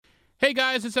Hey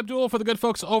guys, it's Abdul for the good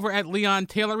folks over at Leon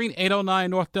Tailoring, 809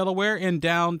 North Delaware in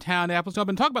downtown Annapolis. I've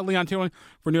been talking about Leon Tailoring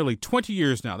for nearly 20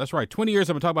 years now. That's right, 20 years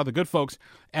I've been talking about the good folks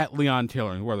at Leon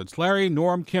Tailoring. Whether it's Larry,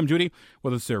 Norm, Kim, Judy,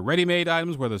 whether it's their ready-made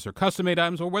items, whether it's their custom-made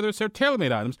items, or whether it's their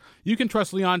tailor-made items, you can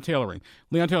trust Leon Tailoring.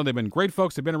 Leon Tailoring, they've been great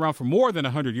folks. They've been around for more than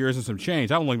 100 years and some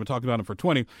change. I've only been talking about them for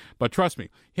 20, but trust me,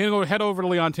 head over to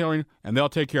Leon Tailoring and they'll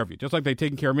take care of you, just like they've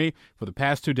taken care of me for the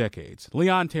past 2 decades.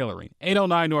 Leon Tailoring,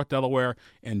 809 North Delaware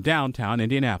in downtown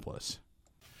Indianapolis.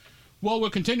 Well, we'll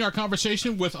continue our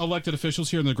conversation with elected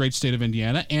officials here in the great state of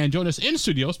Indiana. And join us in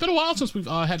studio. It's been a while since we've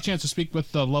had a chance to speak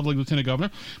with the lovely Lieutenant Governor.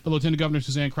 But Lieutenant Governor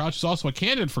Suzanne Crouch is also a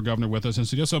candidate for governor with us in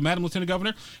studio. So, Madam Lieutenant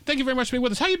Governor, thank you very much for being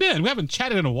with us. How you been? We haven't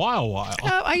chatted in a while.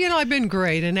 I've been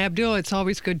great. And Abdul, it's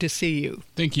always good to see you.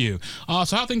 Thank you.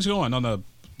 So how are things going on the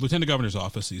Lieutenant Governor's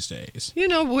office these days?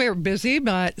 We're busy,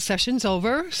 but session's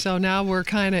over. So now we're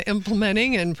kind of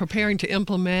implementing and preparing to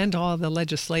implement all the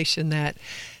legislation that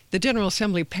the General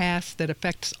Assembly passed that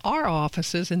affects our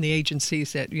offices and the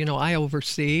agencies that, I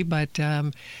oversee. But,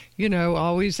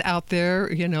 always out there,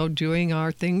 doing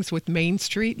our things with Main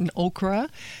Street and Okra,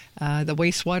 the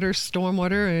wastewater,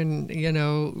 stormwater,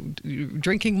 and,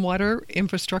 drinking water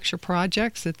infrastructure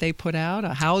projects that they put out,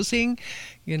 housing.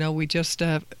 We just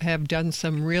have done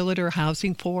some realtor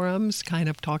housing forums, kind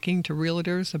of talking to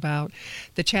realtors about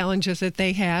the challenges that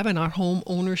they have in our home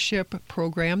ownership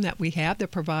program that we have that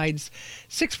provides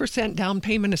 6% down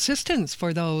payment assistance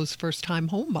for those first-time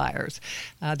home buyers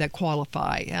that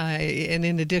qualify. And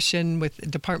in addition, with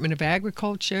Department of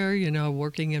Agriculture,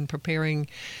 working and preparing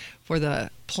for the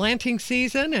planting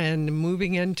season and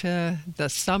moving into the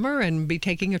summer and be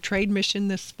taking a trade mission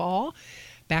this fall.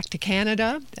 Back to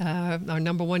Canada, our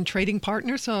number one trading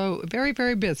partner, so very,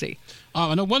 very busy.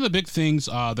 I know one of the big things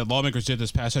that lawmakers did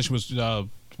this past session was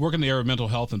work in the area of mental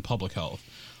health and public health.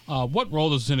 What role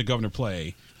does the Lieutenant Governor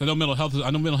play? I know mental health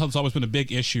has always been a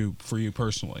big issue for you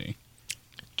personally.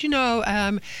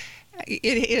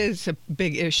 It is a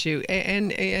big issue,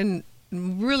 and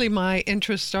really my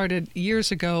interest started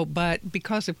years ago, but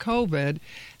because of COVID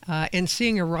and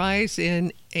seeing a rise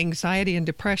in anxiety and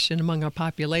depression among our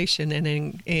population and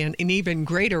an even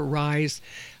greater rise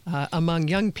among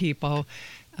young people,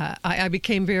 I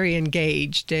became very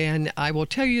engaged. And I will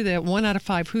tell you that 1 out of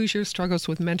 5 Hoosiers struggles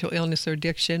with mental illness or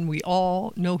addiction. We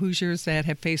all know Hoosiers that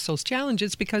have faced those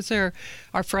challenges because they're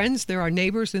our friends, they're our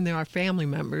neighbors, and they're our family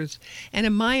members. And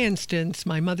in my instance,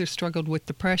 my mother struggled with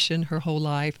depression her whole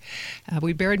life.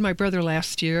 We buried my brother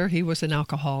last year. He was an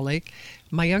alcoholic.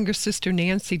 My younger sister,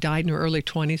 Nancy, died in her early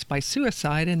 20s by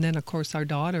suicide. And then, of course, our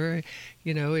daughter,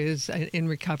 is in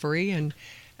recovery and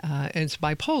is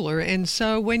bipolar. And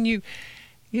so when you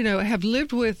have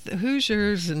lived with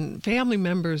Hoosiers and family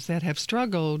members that have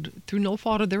struggled through no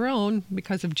fault of their own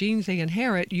because of genes they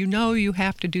inherit, you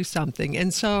have to do something.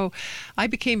 And so I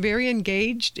became very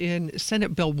engaged in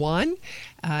Senate Bill 1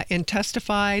 and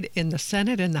testified in the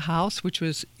Senate and the House, which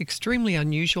was extremely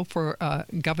unusual for a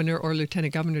governor or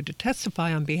lieutenant governor to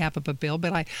testify on behalf of a bill,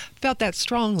 but I felt that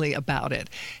strongly about it.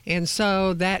 And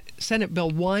so that Senate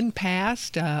Bill 1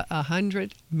 passed,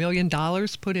 $100 million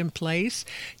put in place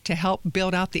to help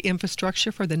build out the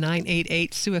infrastructure for the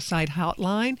 988 suicide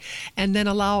hotline, and then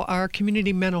allow our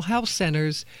community mental health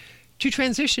centers to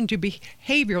transition to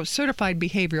certified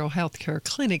behavioral health care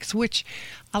clinics, which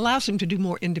allows them to do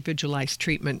more individualized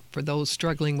treatment for those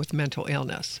struggling with mental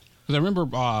illness. Because I remember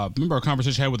a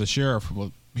conversation I had with the sheriff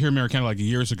here in Marion County like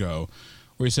years ago,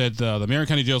 where he said the Marion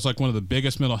County Jail is like one of the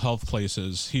biggest mental health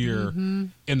places here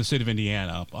in the state of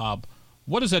Indiana.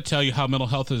 What does that tell you how mental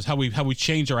health is, how we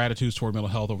changed our attitudes toward mental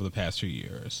health over the past few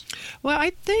years? Well,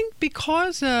 I think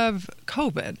because of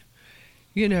COVID,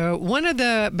 one of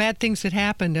the bad things that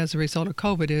happened as a result of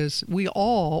COVID is we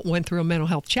all went through a mental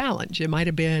health challenge. It might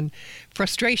have been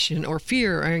frustration or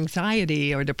fear or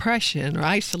anxiety or depression or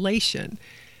isolation.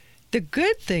 The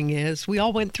good thing is we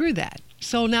all went through that.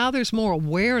 So now there's more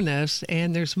awareness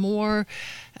and there's more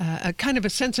a kind of a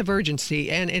sense of urgency,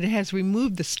 and it has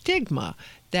removed the stigma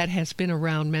that has been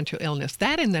around mental illness.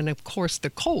 That, and then, of course, the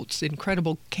Colts'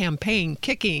 incredible campaign,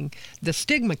 Kicking the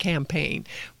Stigma campaign,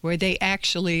 where they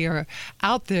actually are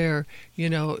out there,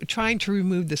 trying to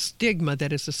remove the stigma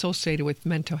that is associated with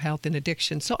mental health and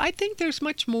addiction. So I think there's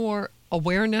much more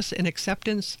awareness and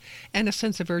acceptance and a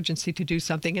sense of urgency to do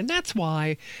something. And that's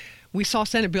why we saw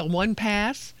Senate Bill 1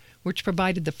 pass, which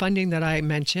provided the funding that I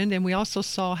mentioned. And we also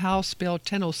saw House Bill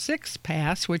 1006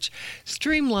 pass, which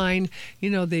streamlined,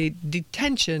 the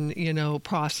detention,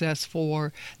 process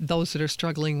for those that are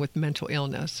struggling with mental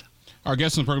illness. Our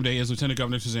guest on the program today is Lieutenant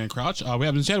Governor Suzanne Crouch. We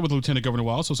haven't chatted with Lieutenant Governor in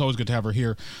a while, so it's always good to have her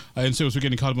here. And so as we're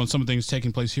getting caught up on some of the things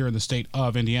taking place here in the state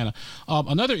of Indiana.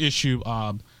 Another issue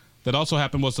that also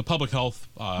happened was the public health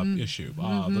issue.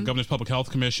 The Governor's Public Health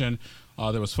Commission,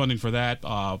 there was funding for that.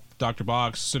 Dr.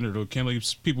 Boggs, Senator McKinley,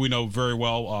 people we know very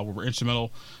well, were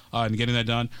instrumental in getting that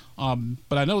done.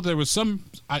 But I know there was some,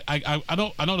 I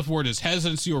don't know if the word is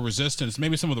hesitancy or resistance,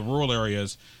 maybe some of the rural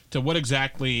areas, to what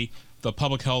exactly the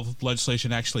public health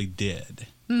legislation actually did.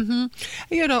 And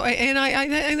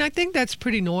I think that's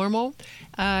pretty normal.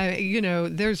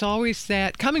 There's always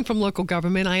that, coming from local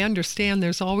government, I understand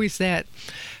there's always that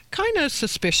kind of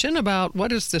suspicion about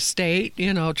what is the state,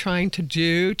 trying to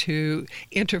do to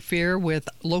interfere with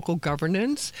local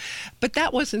governance. But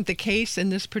that wasn't the case in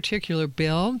this particular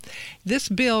bill. This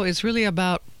bill is really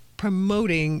about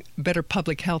promoting better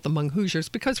public health among Hoosiers,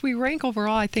 because we rank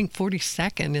overall, I think,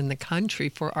 42nd in the country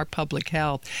for our public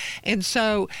health. And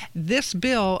so this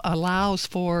bill allows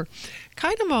for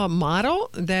kind of a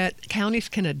model that counties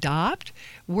can adopt,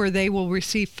 where they will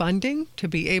receive funding to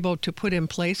be able to put in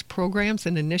place programs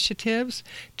and initiatives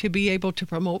to be able to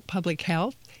promote public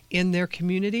health in their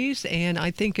communities. And I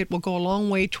think it will go a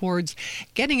long way towards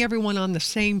getting everyone on the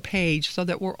same page so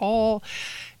that we're all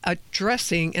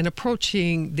addressing and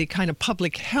approaching the kind of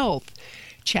public health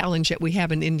challenge that we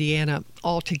have in Indiana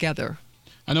altogether.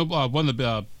 I know one of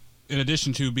the, in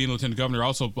addition to being Lieutenant Governor,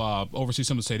 also oversees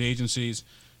some of the state agencies,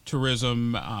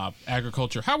 tourism,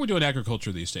 agriculture. How are we doing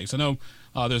agriculture these days? I know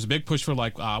there's a big push for,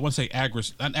 like, I want to say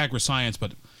not agri-science,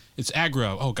 but it's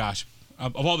agro. Oh gosh,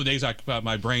 of all the days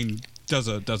my brain does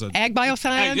a ag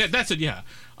bioscience. Yeah, that's it. Yeah.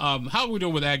 How are we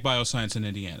doing with ag bioscience in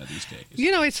Indiana these days?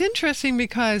 It's interesting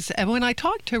because when I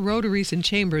talk to Rotaries and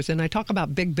Chambers and I talk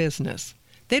about big business,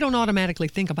 they don't automatically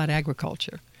think about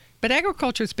agriculture. But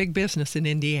agriculture is big business in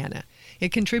Indiana.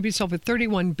 It contributes over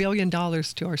 $31 billion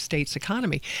to our state's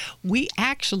economy. We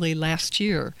actually last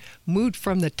year moved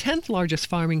from the 10th largest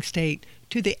farming state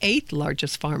to the 8th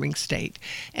largest farming state.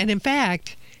 And in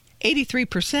fact,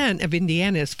 83% of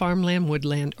Indiana is farmland,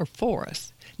 woodland, or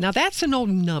forest. Now that's an old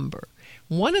number.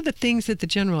 One of the things that the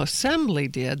General Assembly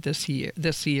did this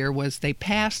year was they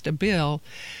passed a bill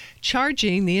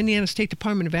charging the Indiana State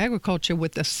Department of Agriculture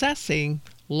with assessing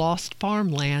lost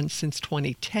farmland since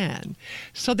 2010,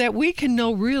 so that we can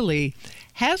know really,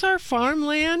 has our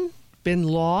farmland been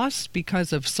lost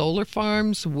because of solar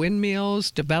farms, windmills,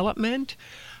 development?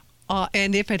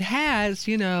 And if it has,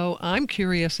 I'm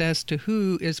curious as to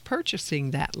who is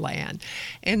purchasing that land.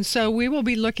 And so we will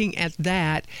be looking at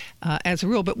that as a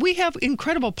rule. But we have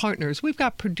incredible partners. We've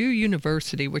got Purdue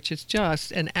University, which is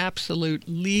just an absolute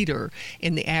leader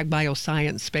in the ag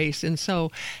bioscience space. And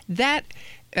so that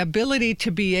ability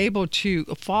to be able to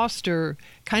foster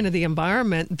kind of the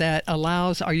environment that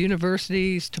allows our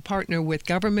universities to partner with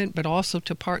government, but also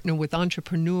to partner with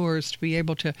entrepreneurs to be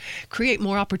able to create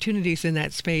more opportunities in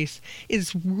that space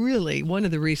is really one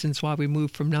of the reasons why we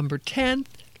moved from number 10th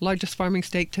largest farming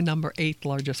state to number 8th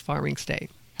largest farming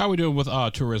state. How are we doing with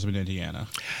tourism in Indiana?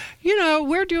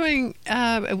 We're doing,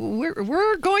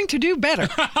 we're going to do better.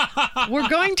 We're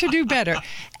going to do better.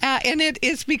 And it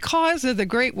is because of the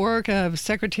great work of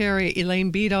Secretary Elaine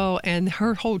Beadle and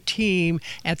her whole team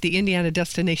at the Indiana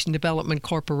Destination Development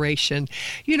Corporation.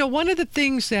 One of the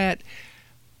things that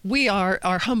we are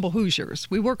humble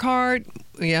Hoosiers. We work hard.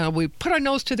 We put our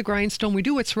nose to the grindstone. We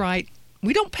do what's right.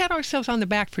 We don't pat ourselves on the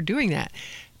back for doing that.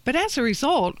 But as a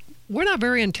result, we're not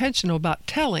very intentional about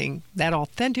telling that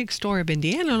authentic story of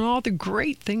Indiana and all the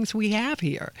great things we have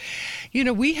here.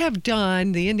 We have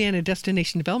done, the Indiana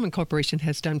Destination Development Corporation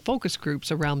has done focus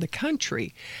groups around the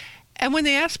country. And when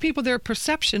they ask people their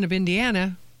perception of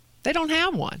Indiana, they don't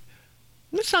have one.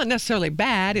 It's not necessarily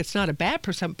bad. It's not a bad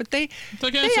perception, but they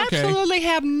absolutely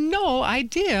have no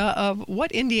idea of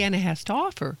what Indiana has to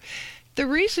offer. The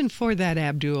reason for that,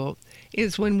 Abdul,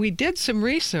 is when we did some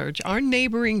research, our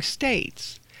neighboring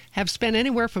states have spent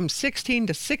anywhere from $16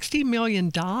 to $60 million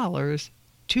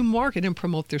to market and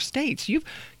promote their states. You've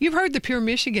heard the Pure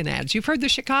Michigan ads. You've heard the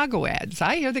Chicago ads.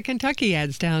 I hear the Kentucky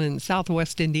ads down in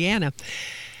southwest Indiana.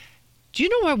 Do you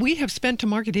know what we have spent to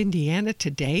market Indiana to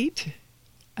date?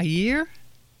 A year?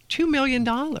 $2 million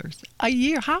a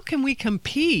year. How can we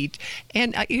compete?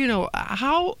 And,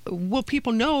 how will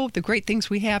people know the great things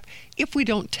we have if we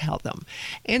don't tell them?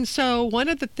 And so one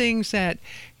of the things that,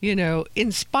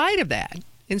 in spite of that,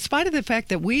 in spite of the fact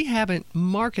that we haven't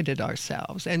marketed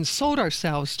ourselves and sold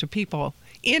ourselves to people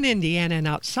in Indiana and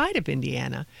outside of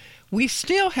Indiana, we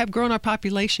still have grown our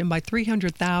population by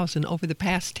 300,000 over the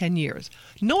past 10 years.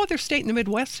 No other state in the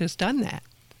Midwest has done that.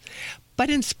 But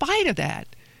in spite of that,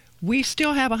 we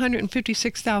still have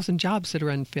 156,000 jobs that are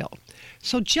unfilled.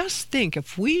 So just think,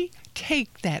 if we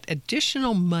take that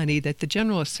additional money that the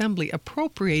General Assembly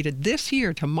appropriated this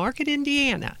year to market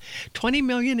Indiana, $20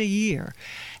 million a year,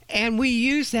 and we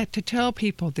use that to tell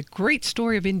people the great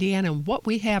story of Indiana and what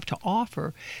we have to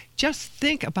offer, just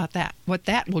think about that, what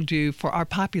that will do for our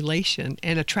population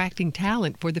and attracting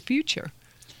talent for the future.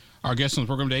 Our guest on the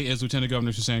program today is Lieutenant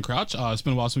Governor Suzanne Crouch. It's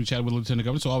been a while since we chatted with Lieutenant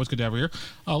Governor, so always good to have her here.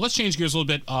 Let's change gears a little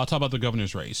bit. Talk about the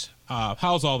governor's race.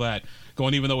 How's all that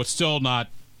going, even though it's still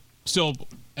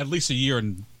at least a year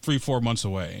and 3-4 months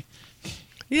away?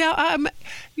 Yeah,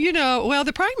 well,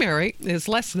 the primary is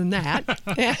less than that.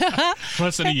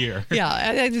 Less than a year.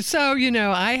 Yeah, so,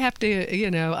 I have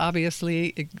to,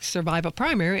 obviously survive a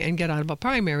primary and get out of a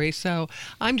primary. So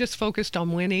I'm just focused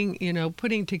on winning,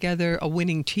 putting together a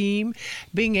winning team,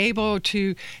 being able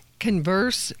to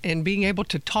converse and being able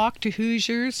to talk to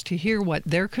Hoosiers to hear what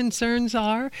their concerns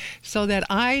are so that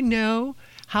I know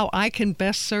how I can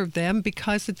best serve them,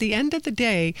 because at the end of the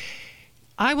day,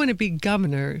 I want to be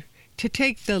governor to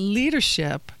take the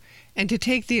leadership and to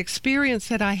take the experience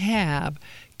that I have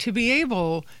to be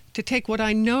able to take what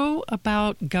I know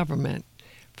about government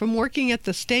from working at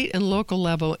the state and local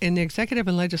level in the executive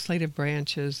and legislative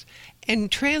branches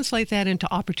and translate that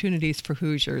into opportunities for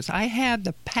Hoosiers. I have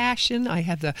the passion, I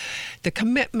have the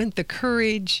commitment, the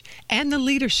courage, and the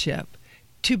leadership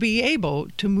to be able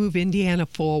to move Indiana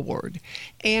forward.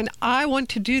 And I want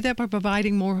to do that by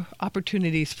providing more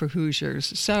opportunities for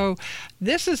Hoosiers. So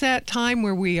this is that time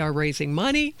where we are raising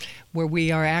money, where we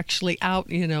are actually out,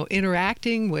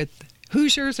 interacting with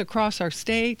Hoosiers across our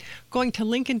state, going to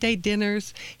Lincoln Day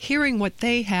dinners, hearing what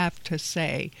they have to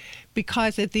say.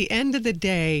 Because at the end of the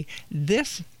day,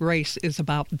 this race is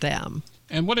about them.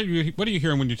 And what are you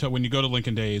hearing when you go to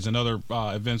Lincoln Days and other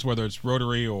events, whether it's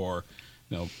Rotary or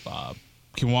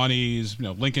Kiwanis,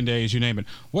 Lincoln Days, you name it?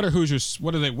 What are Hoosiers?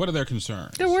 What are their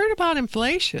concerns? They're worried about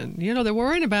inflation. They're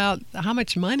worried about how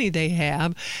much money they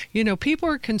have. People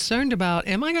are concerned about,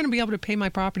 am I going to be able to pay my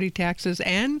property taxes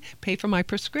and pay for my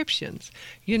prescriptions?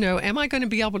 Am I going to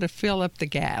be able to fill up the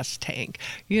gas tank?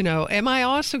 Am I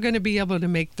also going to be able to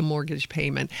make the mortgage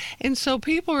payment? And so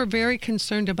people are very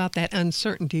concerned about that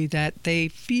uncertainty that they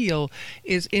feel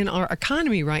is in our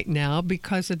economy right now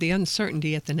because of the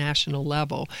uncertainty at the national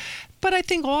level. But I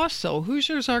think also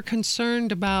Hoosiers are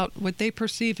concerned about what they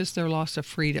perceive as their loss of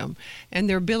freedom and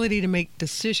their ability to make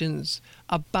decisions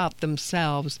about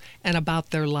themselves and about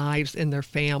their lives and their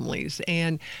families.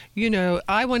 And,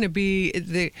 I want to be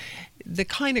the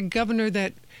kind of governor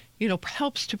that,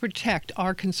 helps to protect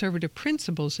our conservative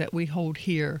principles that we hold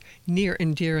here near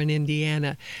and dear in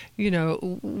Indiana.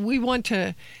 We want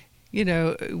to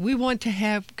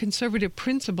have conservative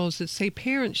principles that say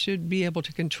parents should be able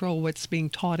to control what's being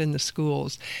taught in the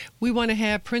schools. We want to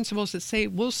have principles that say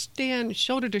we'll stand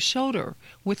shoulder to shoulder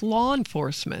with law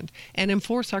enforcement and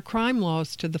enforce our crime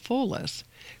laws to the fullest.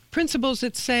 Principles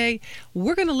that say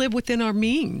we're going to live within our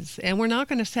means and we're not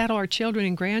going to saddle our children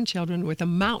and grandchildren with a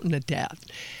mountain of debt.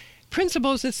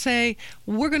 Principles that say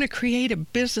we're going to create a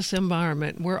business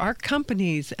environment where our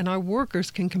companies and our workers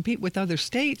can compete with other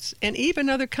states and even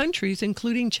other countries,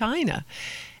 including China.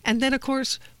 And then, of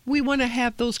course, we want to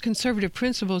have those conservative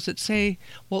principles that say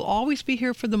we'll always be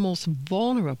here for the most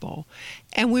vulnerable,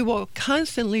 and we will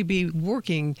constantly be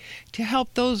working to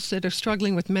help those that are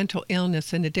struggling with mental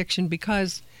illness and addiction,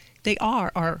 because they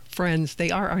are our friends,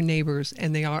 they are our neighbors,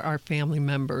 and they are our family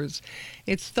members.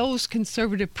 It's those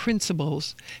conservative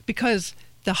principles, because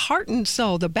the heart and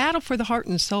soul, the battle for the heart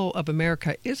and soul of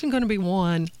America isn't going to be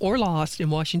won or lost in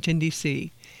Washington,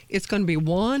 D.C. It's going to be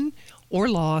won or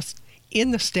lost in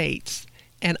the states.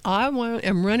 And I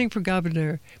am running for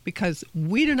governor because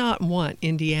we do not want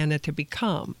Indiana to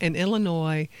become an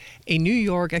Illinois, a New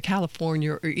York, a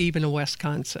California, or even a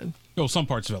Wisconsin. Well, some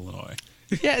parts of Illinois.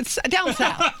 Yeah, it's down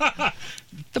south,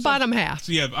 bottom half.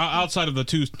 So yeah, outside of the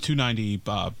 290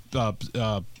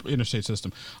 interstate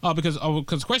system. Because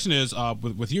the question is,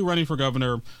 with you running for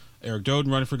governor, Eric Doden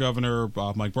running for governor,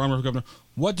 Mike Braun running for governor,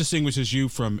 what distinguishes you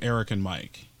from Eric and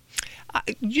Mike?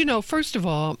 First of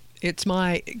all, it's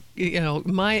my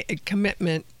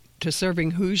commitment to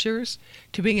serving Hoosiers,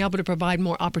 to being able to provide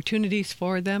more opportunities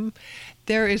for them.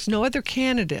 There is no other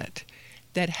candidate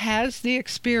that has the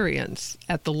experience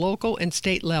at the local and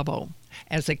state level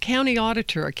as a county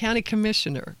auditor, a county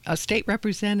commissioner, a state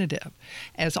representative,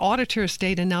 as auditor of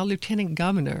state, and now lieutenant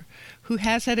governor, who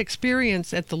has that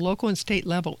experience at the local and state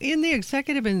level in the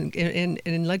executive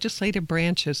and legislative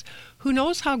branches, who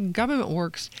knows how government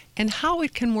works and how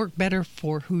it can work better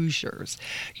for Hoosiers.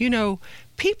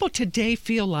 People today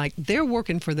feel like they're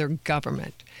working for their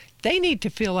government. They need to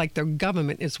feel like their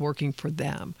government is working for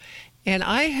them. And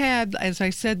I had, as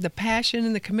I said, the passion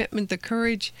and the commitment, the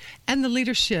courage and the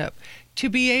leadership to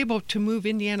be able to move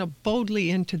Indiana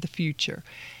boldly into the future.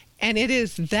 And it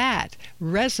is that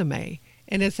resume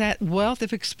and it's that wealth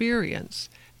of experience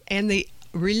and the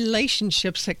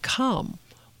relationships that come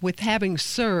with having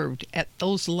served at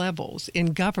those levels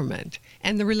in government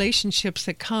and the relationships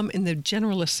that come in the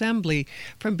General Assembly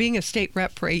from being a state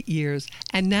rep for 8 years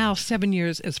and now 7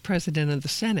 years as president of the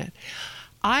Senate.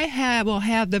 will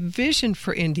have the vision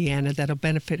for Indiana that'll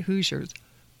benefit Hoosiers,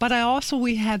 but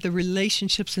we have the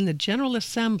relationships in the General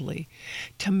Assembly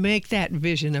to make that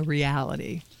vision a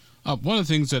reality. One of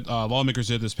the things that lawmakers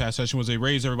did this past session was they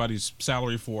raised everybody's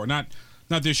salary for, not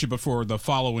this year, but for the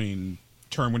following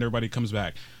term when everybody comes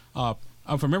back. If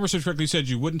I remember so correctly, you said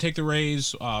you wouldn't take the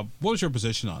raise. What was your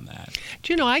position on that?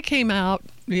 I came out,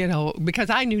 because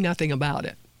I knew nothing about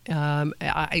it.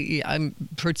 I'm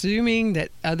presuming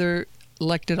that other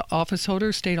elected office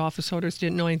holders, state office holders,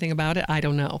 didn't know anything about it. I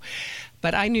don't know.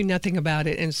 But I knew nothing about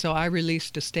it, and so I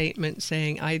released a statement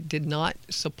saying I did not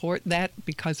support that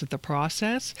because of the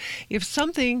process. If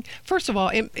something, first of all,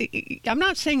 I'm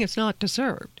not saying it's not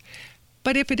deserved,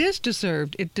 but if it is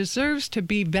deserved, it deserves to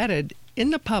be vetted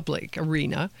in the public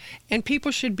arena, and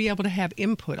people should be able to have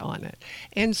input on it.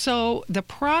 And so the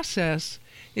process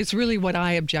is really what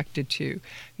I objected to.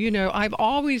 I've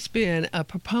always been a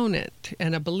proponent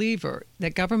and a believer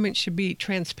that government should be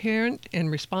transparent and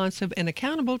responsive and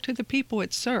accountable to the people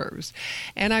it serves.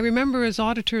 And I remember as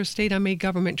auditor of state, I made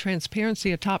government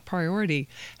transparency a top priority,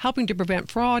 helping to prevent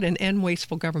fraud and end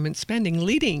wasteful government spending,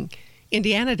 leading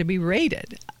Indiana to be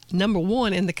rated number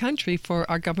 1 in the country for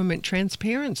our government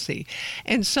transparency.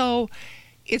 And so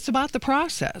it's about the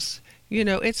process.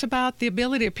 It's about the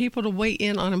ability of people to weigh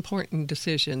in on important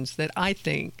decisions that I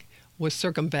think was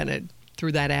circumvented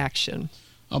through that action.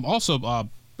 Also, I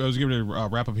was getting ready to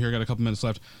wrap up here. I got a couple minutes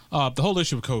left. The whole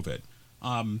issue of COVID.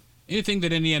 Anything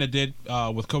that Indiana did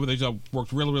with COVID that you thought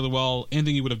worked really, really well,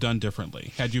 anything you would have done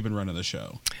differently had you been running the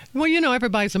show? Well,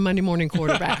 everybody's a Monday morning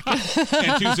quarterback.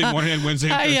 And Tuesday morning and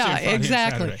Wednesday and Thursday and Friday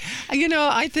exactly. and Saturday.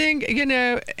 I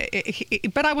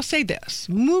think, but I will say this.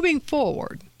 Moving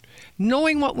forward,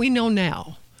 knowing what we know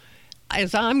now,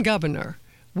 as I'm governor,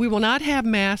 we will not have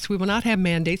masks, we will not have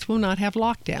mandates, we will not have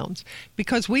lockdowns,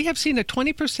 because we have seen a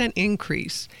 20%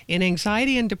 increase in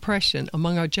anxiety and depression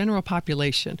among our general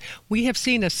population. We have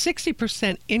seen a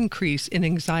 60% increase in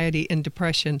anxiety and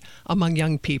depression among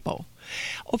young people.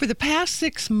 Over the past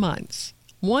 6 months,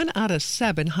 1 out of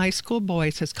 7 high school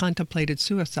boys has contemplated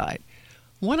suicide.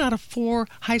 1 out of 4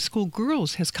 high school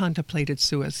girls has contemplated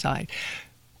suicide.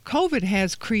 COVID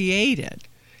has created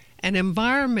an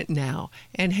environment now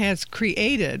and has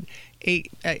created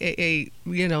an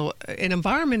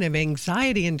environment of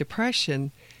anxiety and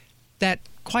depression that,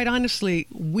 quite honestly,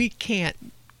 we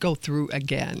can't go through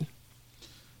again.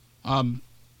 We've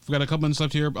got a couple minutes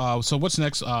left here. So what's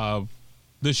next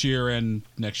this year and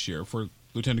next year for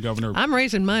Lieutenant Governor? I'm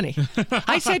raising money.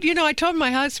 I said, I told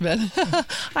my husband,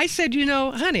 I said,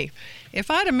 honey, if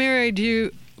I'd have married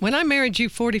you when I married you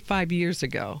 45 years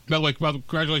ago. By the way,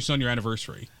 congratulations on your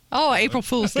anniversary. Oh, April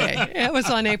Fool's Day. It was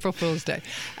on April Fool's Day.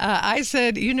 I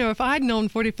said, if I'd known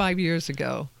 45 years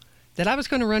ago that I was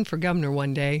going to run for governor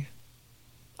one day,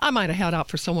 I might have held out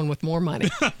for someone with more money.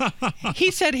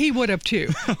 He said he would have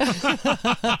too.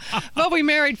 But we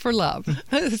married for love.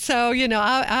 So,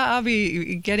 I'll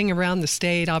be getting around the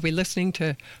state. I'll be listening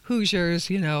to Hoosiers,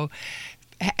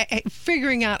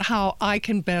 figuring out how I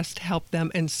can best help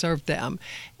them and serve them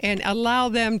and allow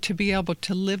them to be able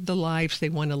to live the lives they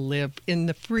want to live in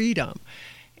the freedom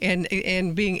and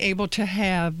being able to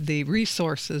have the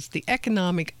resources, the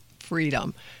economic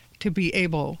freedom to be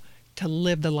able to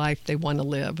live the life they want to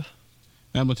live.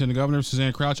 Madam Lieutenant Governor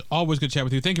Suzanne Crouch, always good to chat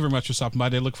with you. Thank you very much for stopping by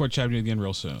today. Look forward to chatting with you again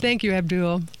real soon. Thank you,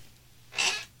 Abdul.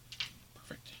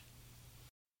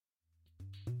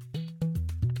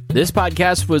 This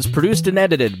podcast was produced and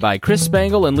edited by Chris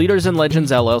Spangle and Leaders and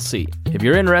Legends, LLC. If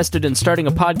you're interested in starting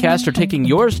a podcast or taking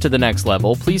yours to the next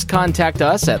level, please contact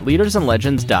us at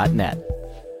leadersandlegends.net.